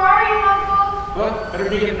 Uncle, where are you, Uncle? Well, better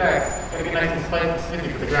be getting back. Gotta get nice and smithy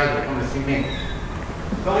for the graduate coming to see me.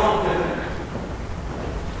 Go on, sister.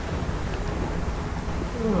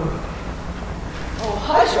 Oh,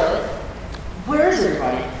 hi, Charlotte. Where is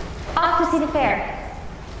everybody? Off to see the fair.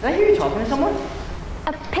 Did I hear you talking to someone?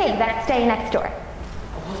 A pig that's staying next door.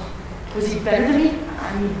 Was he better than me?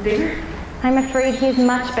 I mean, bigger? I'm afraid he's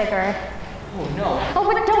much bigger. Oh, no. Oh,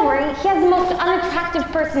 but don't worry. He has the most unattractive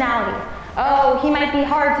personality. Oh, he might be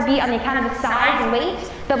hard to beat on the account of his size and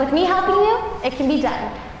weight, but with me helping you, it can be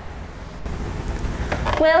done.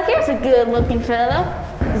 Well, here's a good-looking fellow.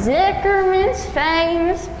 Zuckerman's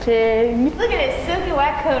famous pig. Look at his silky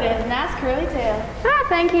white coat and his nice curly tail. I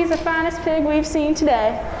think he's the finest pig we've seen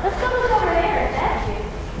today. Let's go look over there. That's you.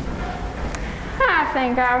 I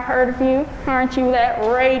think I've heard of you. Aren't you that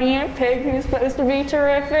radiant pig who's supposed to be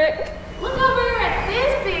terrific? Look over here at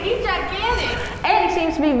this pig. He's gigantic. And he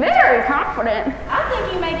seems to be very confident. I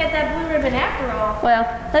think he may get that blue ribbon after all.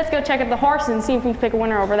 Well, let's go check out the horse and see if we can pick a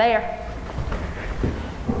winner over there.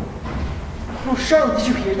 Oh, Charlotte, did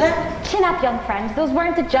you hear that? Chin up, young friend. Those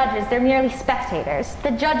weren't the judges. They're merely spectators.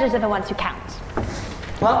 The judges are the ones who count.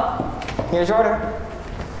 Well, here's your order.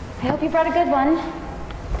 I hope you brought a good one.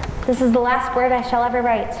 This is the last word I shall ever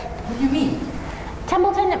write. What do you mean?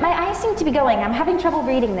 Templeton, my eyes seem to be going. I'm having trouble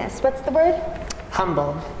reading this. What's the word?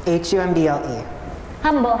 Humble. Humble.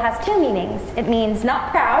 Humble has two meanings. It means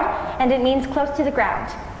not proud, and it means close to the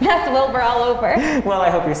ground. That's Wilbur all over. Well, I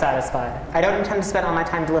hope you're satisfied. I don't intend to spend all my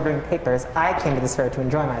time delivering papers. I came to this fair to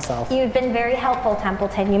enjoy myself. You've been very helpful,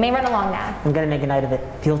 Templeton. You may run along now. I'm gonna make a night of it.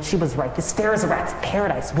 The old she was right. This fair is a rat's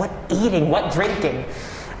paradise. What eating, what drinking.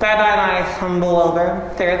 Bye-bye, my humble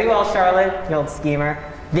Wilbur. Fare thee well, Charlotte, you old schemer.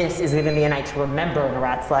 This is gonna be a night to remember in a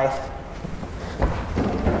rat's life.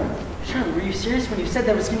 Charlotte, were you serious when you said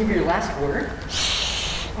that was going to be your last word?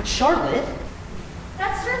 But Charlotte?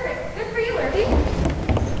 That's terrific. Good for you, Lurby.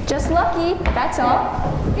 Just lucky, that's all.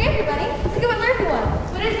 Hey, everybody. Look at what Lurby won.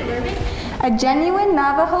 What is it, Lurby? A genuine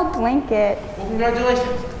Navajo blanket. Well,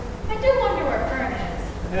 congratulations. I do wonder where Fern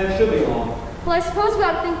is. Yeah, it should be long. Well, I suppose we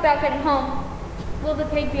ought to think about getting home. Will the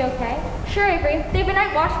pig be okay? Sure, Avery. They've been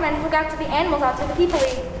night watchmen to look after the animals outside the people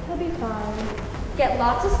league. He'll be fine. Get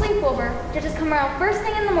lots of sleep, Wilbur. Judges come around first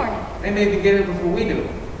thing in the morning. They may be getting it before we do.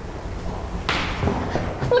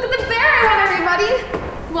 Look at the fair I won,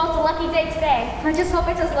 everybody! Well, it's a lucky day today. I just hope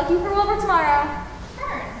it's as lucky for Wilbur tomorrow.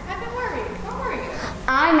 Fern, I've been worried. How are you?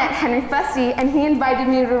 I met Henry Fussy, and he invited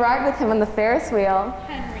me to ride with him on the Ferris wheel.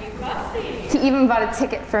 Henry Bussy. He even bought a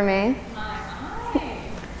ticket for me. My.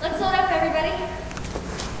 Let's load up, everybody.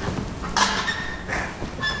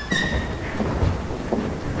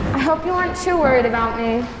 I hope you aren't too worried about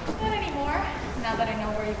me. Not anymore, now that I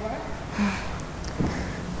know where you were.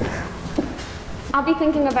 I'll be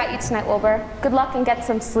thinking about you tonight, Wilbur. Good luck and get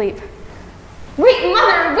some sleep. Wait,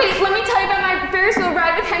 Mother, wait, let me tell you about my Ferris wheel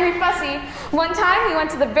ride with Henry Fussy. One time we went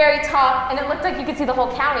to the very top and it looked like you could see the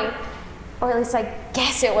whole county. Or at least I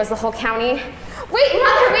guess it was the whole county. Wait,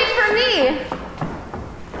 Mother, wait for me!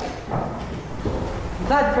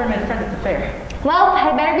 glad Fern made a friend at the fair. Well,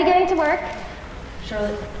 I better be getting to work.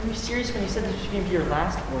 Charlotte, were you serious when you said this was going to be your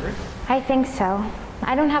last word? I think so.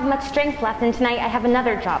 I don't have much strength left, and tonight I have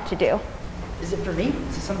another job to do. Is it for me?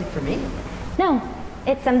 Is it something for me? No,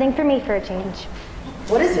 it's something for me for a change.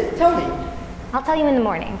 What is it? Tell me. I'll tell you in the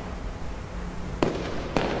morning.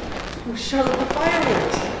 Oh, Charlotte, the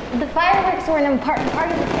fireworks. The fireworks were an important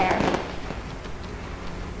part of the fair.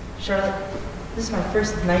 Charlotte, this is my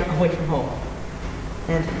first night away from home.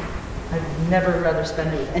 And I'd never rather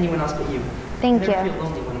spend it with anyone else but you. Thank you. I never feel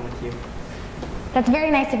lonely when I'm with you. That's very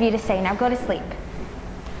nice of you to say. Now go to sleep.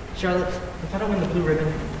 Charlotte, if I don't win the blue ribbon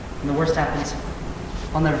and the worst happens,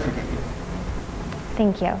 I'll never forget you.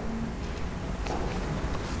 Thank you.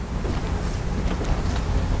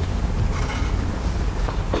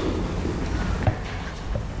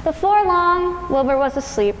 Before long, Wilbur was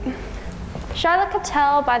asleep. Charlotte could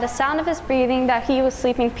tell by the sound of his breathing that he was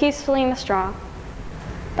sleeping peacefully in the straw.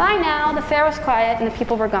 By now, the fair was quiet and the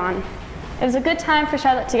people were gone. It was a good time for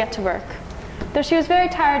Charlotte to get to work. Though she was very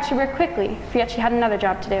tired, she worked quickly, for yet she had another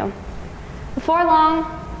job to do. Before long,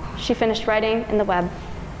 she finished writing in the web.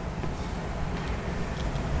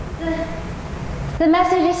 The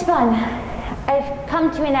message is spun. I've come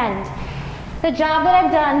to an end. The job that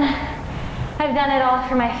I've done it all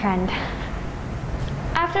for my friend.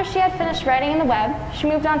 After she had finished writing in the web, she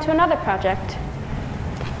moved on to another project.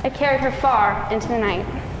 It carried her far into the night.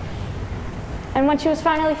 And when she was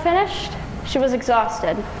finally finished, she was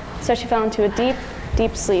exhausted, so she fell into a deep,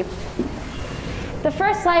 deep sleep. The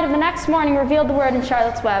first light of the next morning revealed the word in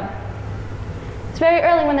Charlotte's web. It was very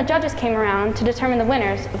early when the judges came around to determine the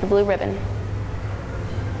winners of the blue ribbon.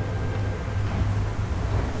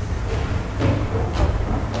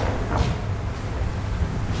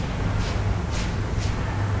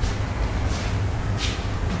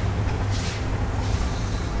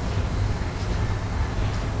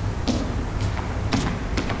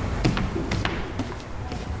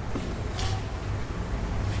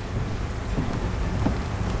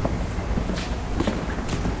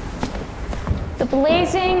 The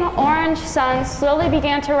blazing orange sun slowly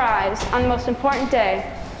began to rise on the most important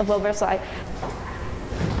day of Wilbur's life.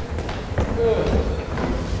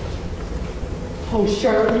 Oh,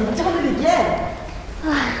 Charlotte, you've done it again!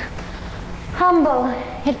 Humble.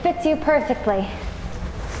 It fits you perfectly.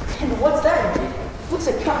 And what's that? Looks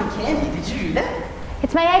like cotton candy. Did you do that?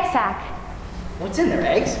 It's my egg sack. What's in there,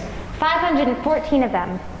 eggs? 514 of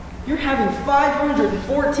them. You're having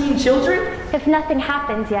 514 children? If nothing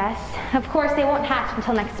happens, yes. Of course, they won't hatch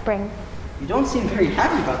until next spring. You don't seem very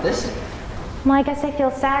happy about this. Well, I guess I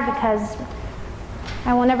feel sad because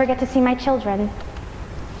I will never get to see my children.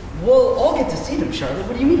 Well, I'll get to see them, Charlotte.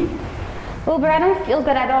 What do you mean? Wilbur, I don't feel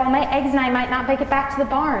good at all. My eggs and I might not make it back to the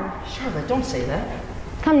barn. Charlotte, don't say that.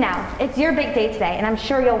 Come now. It's your big day today, and I'm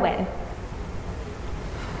sure you'll win.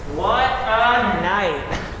 What a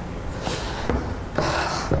night.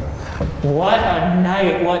 What a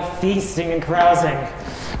night, what feasting and carousing.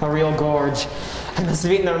 A real gorge. I must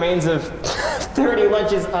have eaten the remains of 30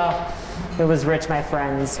 lunches. It was rich, my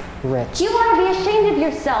friends, rich. You ought to be ashamed of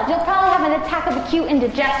yourself. You'll probably have an attack of acute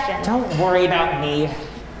indigestion. Don't worry about me.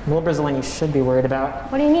 Wilbur's the one you should be worried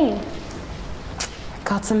about. What do you mean?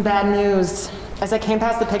 Got some bad news. As I came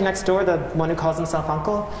past the pig next door, the one who calls himself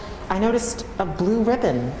Uncle, I noticed a blue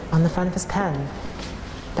ribbon on the front of his pen.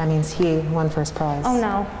 That means he won first prize. Oh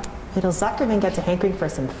no. Little Zuckerman gets a hankering for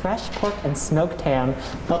some fresh pork and smoked ham.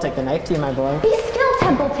 I'll take the knife to you, my boy. Be still,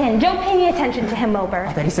 Templeton. Don't pay any attention to him, Wilbur.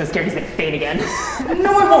 I bet he's so scared he's gonna faint again.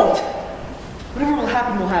 No, I won't! Whatever will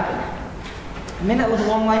happen, will happen. I may not live a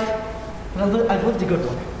long life, but I've lived a good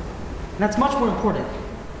one. And that's much more important.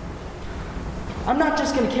 I'm not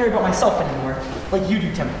just gonna care about myself anymore, like you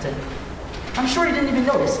do, Templeton. I'm sure you didn't even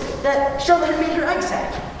notice that Charlotte had made her egg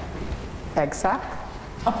sack. Egg sack?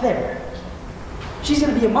 Up there. She's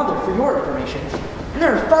gonna be a mother, for your information. And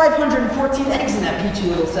there are 514 eggs in that peachy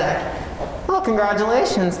little sack. Well,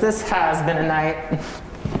 congratulations. This has been a night.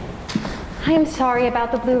 I am sorry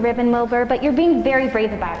about the blue ribbon, Wilbur, but you're being very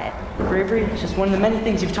brave about it. Bravery is just one of the many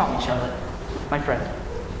things you've taught me, Charlotte. My friend.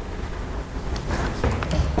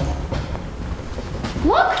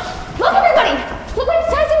 Look! Look, everybody! Look what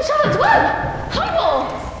it says in Charlotte's web! Humble!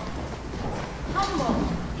 Humble.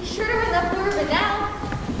 You sure to win that blue ribbon now?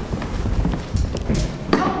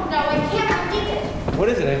 Oh no, I can't believe it. What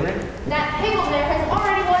is it, Avery? That pig over there has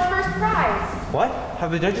already won first prize. What?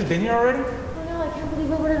 Have the judges been here already? Oh no, I can't believe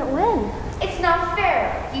Wilbur didn't win. It's not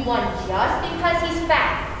fair. He won just because he's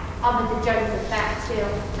fat. I'll bet the judges are fat too.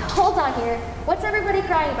 Hold on here. What's everybody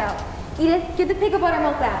crying about? Edith, give the pig a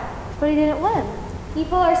buttermilk bath. But he didn't win.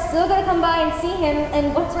 People are still gonna come by and see him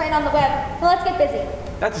and what's right on the web. Well, let's get busy.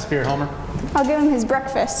 That's a spirit, Homer. I'll give him his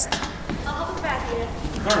breakfast. I'll help him back here.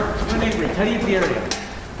 Vern, you and Avery, tidy up the area.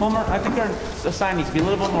 Homer, I think our sign needs to be a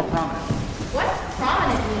little bit more prominent. What's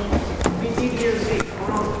prominent mean? It's easier to see.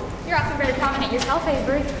 You're often very prominent yourself,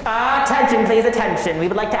 Avery. Attention, please, attention. We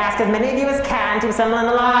would like to ask as many of you as can to assemble in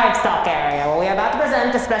the livestock area where we are about to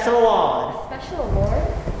present a special award. Special award?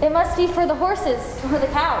 It must be for the horses or the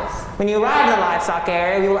cows. When you arrive in the livestock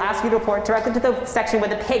area, we will ask you to report directly to the section where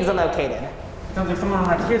the pigs are located. Sounds like someone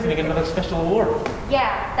around here is going to get another special award.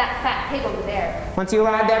 Yeah, that fat pig over there. Once you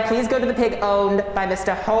arrive there, please go to the pig owned by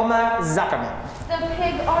Mr. Homer Zuckerman. The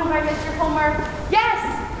pig owned by Mr. Homer.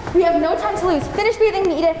 Yes! We have no time to lose. Finish breathing,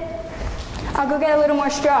 Edith. I'll go get a little more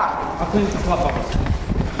straw. I'll clean the club bubbles.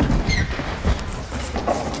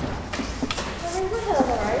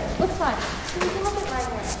 Alright, looks fine. You can look at my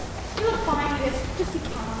hair. You look fine, just be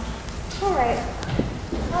calm. Alright,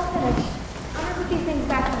 I'll finish. I'm gonna put these things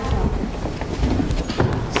back on the shelf.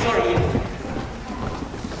 Sorry.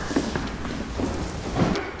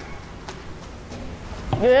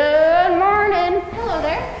 Good morning. Hello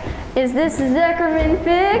there. Is this Zuckerman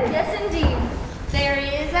Pig? Yes, indeed. There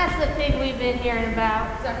he is. That's the pig we've been hearing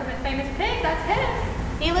about. Zuckerman's famous pig, that's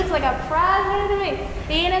him. He looks like a prize winner to me.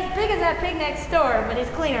 He ain't as big as that pig next door, but he's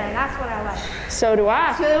cleaner, and that's what I like. So do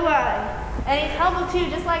I. So do I. And he's humble too,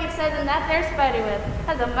 just like it says in that there Spidey whip.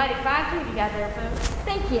 That's a mighty fine pig you got there, folks.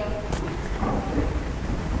 Thank you.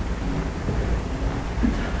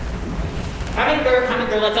 Coming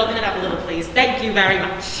through, let's open it up a little, please. Thank you very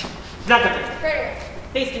much. Zuckerman, Right.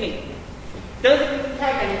 pleased to meet you. Those of you who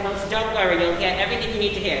type any folks, don't worry, you'll hear everything you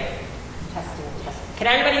need to hear. Testing. Can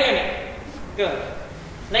everybody hear me? Good.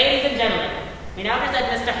 Ladies and gentlemen, we now present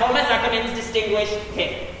Mr. Homer Zuckerman's distinguished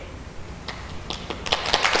pig.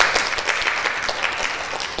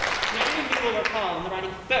 Many of you will recall when the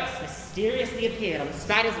writing first mysteriously appeared on the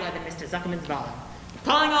spider's web in Mr. Zuckerman's barn,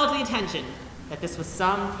 calling all to the attention that this was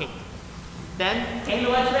some pig. Then came the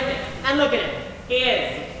word terrific, and look at him, he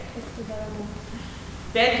is.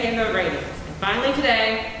 Then came the word radiant, and finally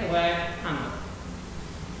today, the word humble.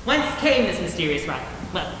 Whence came this mysterious writing?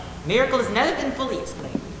 Well, miracle has never been fully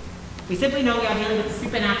explained. We simply know we are dealing with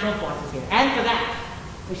supernatural forces here, and for that,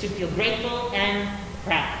 we should feel grateful and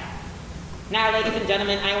proud. Now, ladies and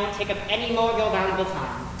gentlemen, I won't take up any more of your valuable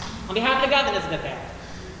time. On behalf of the governors of the fair,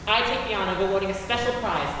 I take the honor of awarding a special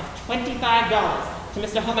prize of $25 to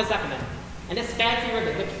Mr. Homer Zuckerman, and this fancy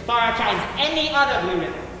ribbon which far outshines any other blue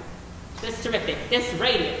ribbon. This terrific, this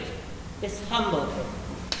radiant, this humble pig.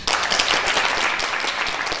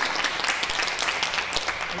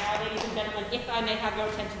 Now, ladies and gentlemen, if I may have your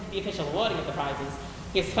attention to the official awarding of the prizes,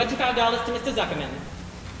 here's $25 to Mr. Zuckerman,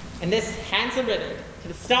 and this handsome ribbon to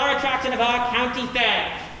the star attraction of our county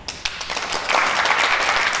fair.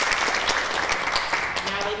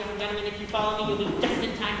 Now, ladies and gentlemen, if you follow me, you'll be just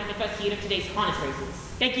in time for the first heat of today's harness races.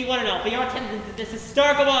 Thank you one and all for your attendance at this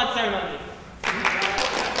historic award ceremony.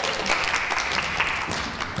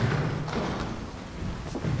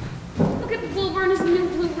 Look at Wilbur and his new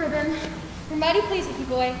blue ribbon. We're mighty pleased with you,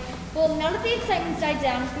 boy. Well, now that the excitement's died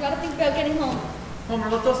down, we gotta think about getting home. Homer,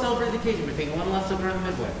 let's all celebrate the occasion by taking one last look around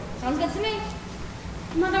the midway. Sounds good to me.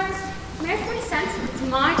 Mothers, may I have 40 cents? It's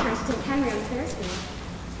my turn to take Henry on the Ferris wheel.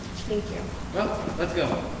 Thank you. Well, let's go.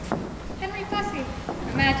 Henry Fussy.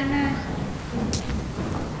 Imagine that.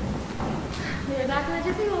 We're back in the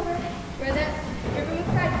Jiffy Wilbur. We're the driven with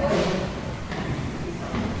pride, boy.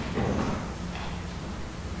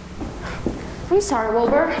 I'm sorry,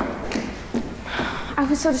 Wilbur. I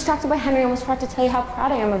was so distracted by Henry, I almost forgot to tell you how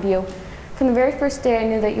proud I am of you. From the very first day, I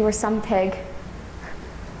knew that you were some pig.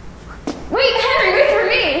 Wait, Henry, wait for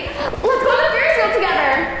me! Let's go on the Ferris wheel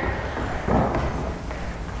together!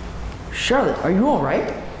 Charlotte, are you all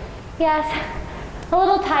right? Yes, a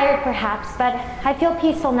little tired perhaps, but I feel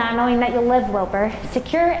peaceful now knowing that you'll live, Wilbur,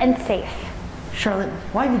 secure and safe. Charlotte,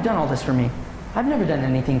 why have you done all this for me? I've never done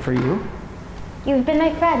anything for you. You've been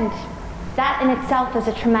my friend. That in itself is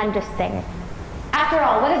a tremendous thing. After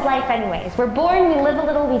all, what is life anyways? We're born, we live a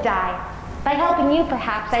little, we die. By helping you,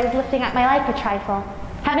 perhaps, I was lifting up my life a trifle.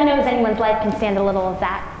 Heaven knows anyone's life can stand a little of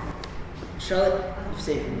that. Charlotte, you've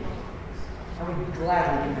saved me. I would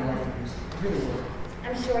gladly give my life for you. Really would.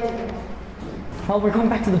 I'm sure you will. Well, we're going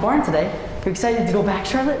back to the barn today. Are you excited to go back,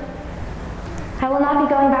 Charlotte? I will not be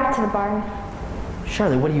going back to the barn.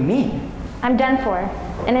 Charlotte, what do you mean? I'm done for.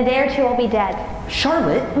 In a day or two, I'll be dead.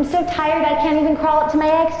 Charlotte? I'm so tired I can't even crawl up to my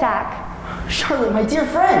egg sack. Charlotte, my dear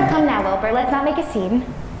friend! Come now, Wilbur, let's not make a scene.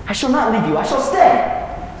 I shall not leave you. I shall stay.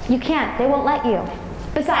 You can't. They won't let you.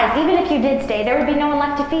 Besides, even if you did stay, there would be no one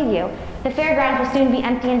left to feed you. The fairgrounds will soon be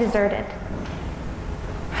empty and deserted.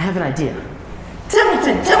 I have an idea.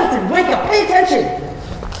 Templeton! Templeton! Wake up! Pay attention!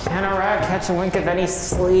 Can a rat catch a wink of any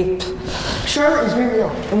sleep? Charlotte is very ill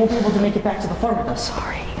and won't be able to make it back to the farm with us.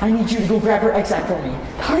 Sorry. I need you to go grab her egg sack for me.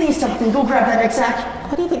 Please, Templeton, go grab that egg sack.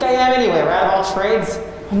 What do you think I am anyway, rat of all trades?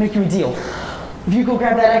 I'll make you a deal. If you go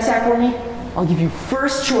grab that egg sack for me, I'll give you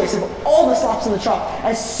first choice of all the slops in the shop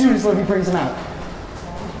as soon as Libby brings them out.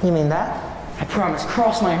 You mean that? I promise,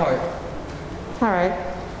 cross my heart. All right,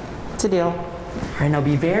 it's a deal. All right, now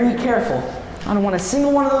be very careful. I don't want a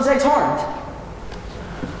single one of those eggs harmed.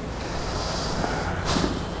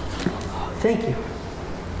 Thank you.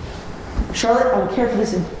 Charlotte, I will care for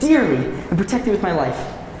this dearly and protect it with my life.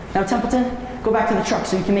 Now, Templeton, go back to the truck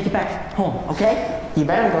so you can make it back home, okay? You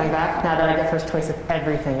bet I'm going back now that I get first choice of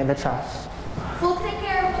everything in the truck. We'll take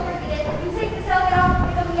care of what we're getting. You take this out, off,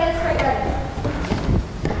 pick up and get it straight ready.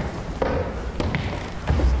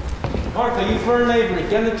 Martha, you Fern and Avery,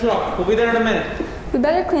 get in the truck. We'll be there in a minute. We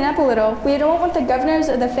better clean up a little. We don't want the governors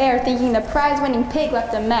of the fair thinking the prize-winning pig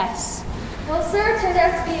left a mess. Well, sir, it turned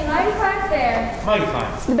out to be a mighty fine fair. Mighty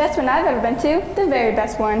fine. The best one I've ever been to. The very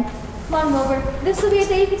best one. Come on, Wilbur. This will be a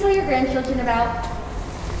day you can tell your grandchildren about.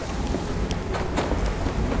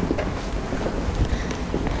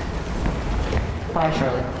 Bye,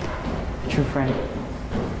 Charlotte. True friend.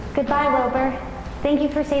 Goodbye, Wilbur. Thank you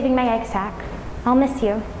for saving my egg sack. I'll miss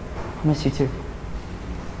you. I'll miss you too.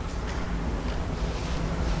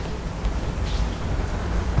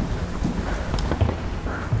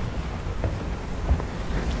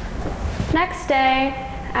 Next day,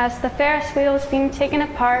 as the Ferris wheel was being taken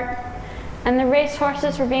apart, and the race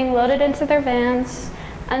horses were being loaded into their vans,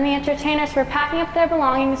 and the entertainers were packing up their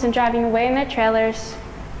belongings and driving away in their trailers,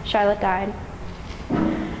 Charlotte died.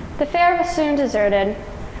 The fair was soon deserted.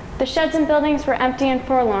 The sheds and buildings were empty and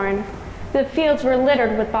forlorn. The fields were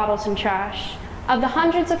littered with bottles and trash. Of the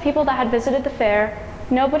hundreds of people that had visited the fair,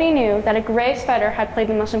 nobody knew that a gray spider had played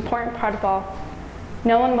the most important part of all.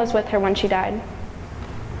 No one was with her when she died.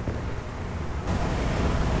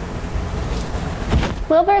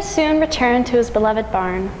 Wilbur soon returned to his beloved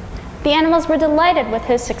barn. The animals were delighted with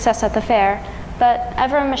his success at the fair, but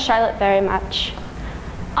Ever missed Charlotte very much.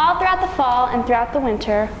 All throughout the fall and throughout the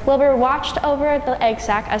winter, Wilbur watched over the egg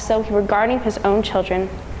sack as though he were guarding his own children.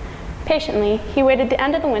 Patiently, he waited the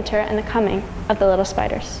end of the winter and the coming of the little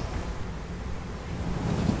spiders.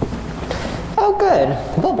 Oh, good.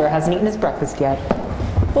 Wilbur hasn't eaten his breakfast yet.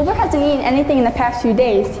 Wilbur hasn't eaten anything in the past few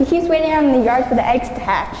days. He keeps waiting out in the yard for the eggs to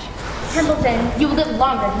hatch. Templeton, you will live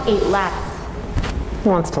longer than he ate last. He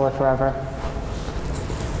wants to live forever.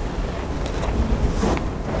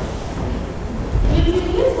 You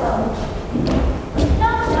will.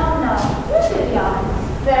 No. You should be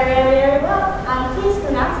honest. Very well. I'm pleased to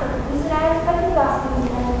announce that the Goose and I are expecting blossoms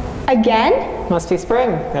again. Again? Must be spring.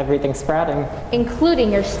 Everything's sprouting.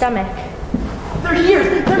 Including your stomach. They're here!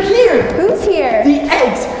 They're here! Who's here? The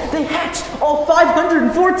eggs! They hatched! All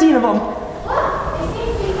 514 of them! Look, they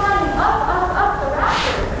seem to be climbing up the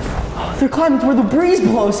rafters. Oh, they're climbing to where the breeze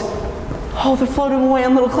blows. Oh, they're floating away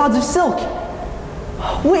on little clouds of silk.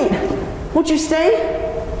 Wait, won't you stay?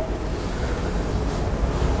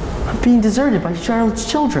 I'm being deserted by Charlotte's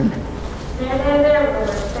children. There, Wilbur.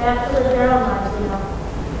 They have to live their own lives, you know.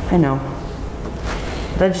 I know.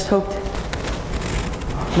 But I just hoped...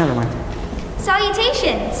 Oh, never mind.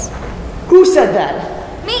 Salutations! Who said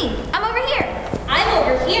that? Me, I'm over here. I'm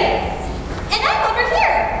over here. And I'm over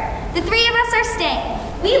here. The three of us are staying.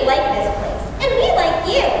 We like this place. And we like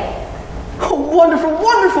you. Oh, wonderful,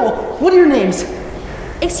 wonderful! What are your names?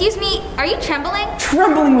 Excuse me, are you trembling?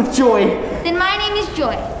 Trembling with joy. Then my name is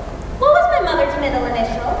Joy. What was my mother's middle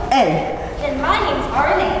initial? A. Then my name's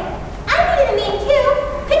RNA. I need a name too.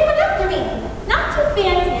 Pick one after me. Not too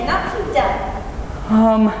fancy and not too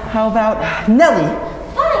dumb. How about Nellie?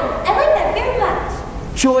 Fine, I like that very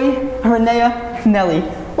much. Joy, Aranea, Nellie.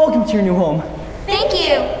 Welcome to your new home. Thank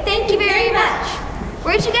you. Thank you very much.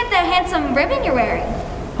 Where'd you get that handsome ribbon you're wearing?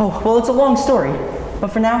 Oh, well, it's a long story. But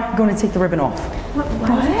for now, I'm going to take the ribbon off.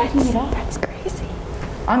 What? That's crazy.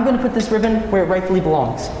 I'm going to put this ribbon where it rightfully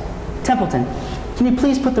belongs. Templeton, can you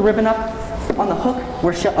please put the ribbon up on the hook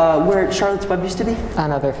where Charlotte's web used to be?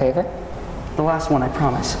 Another favor? The last one, I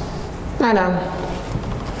promise. I know.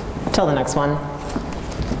 Till the next one.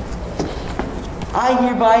 I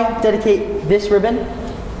hereby dedicate this ribbon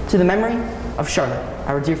to the memory of Charlotte,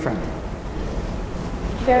 our dear friend.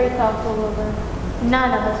 Very thoughtful, Wilbur.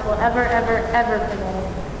 None of us will ever forget it.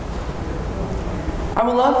 I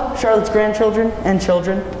will love Charlotte's grandchildren and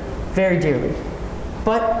children very dearly,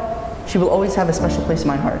 but she will always have a special place in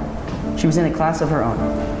my heart. She was in a class of her own.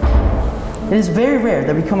 It is very rare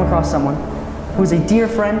that we come across someone who is a dear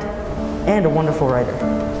friend and a wonderful writer.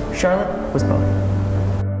 Charlotte was both.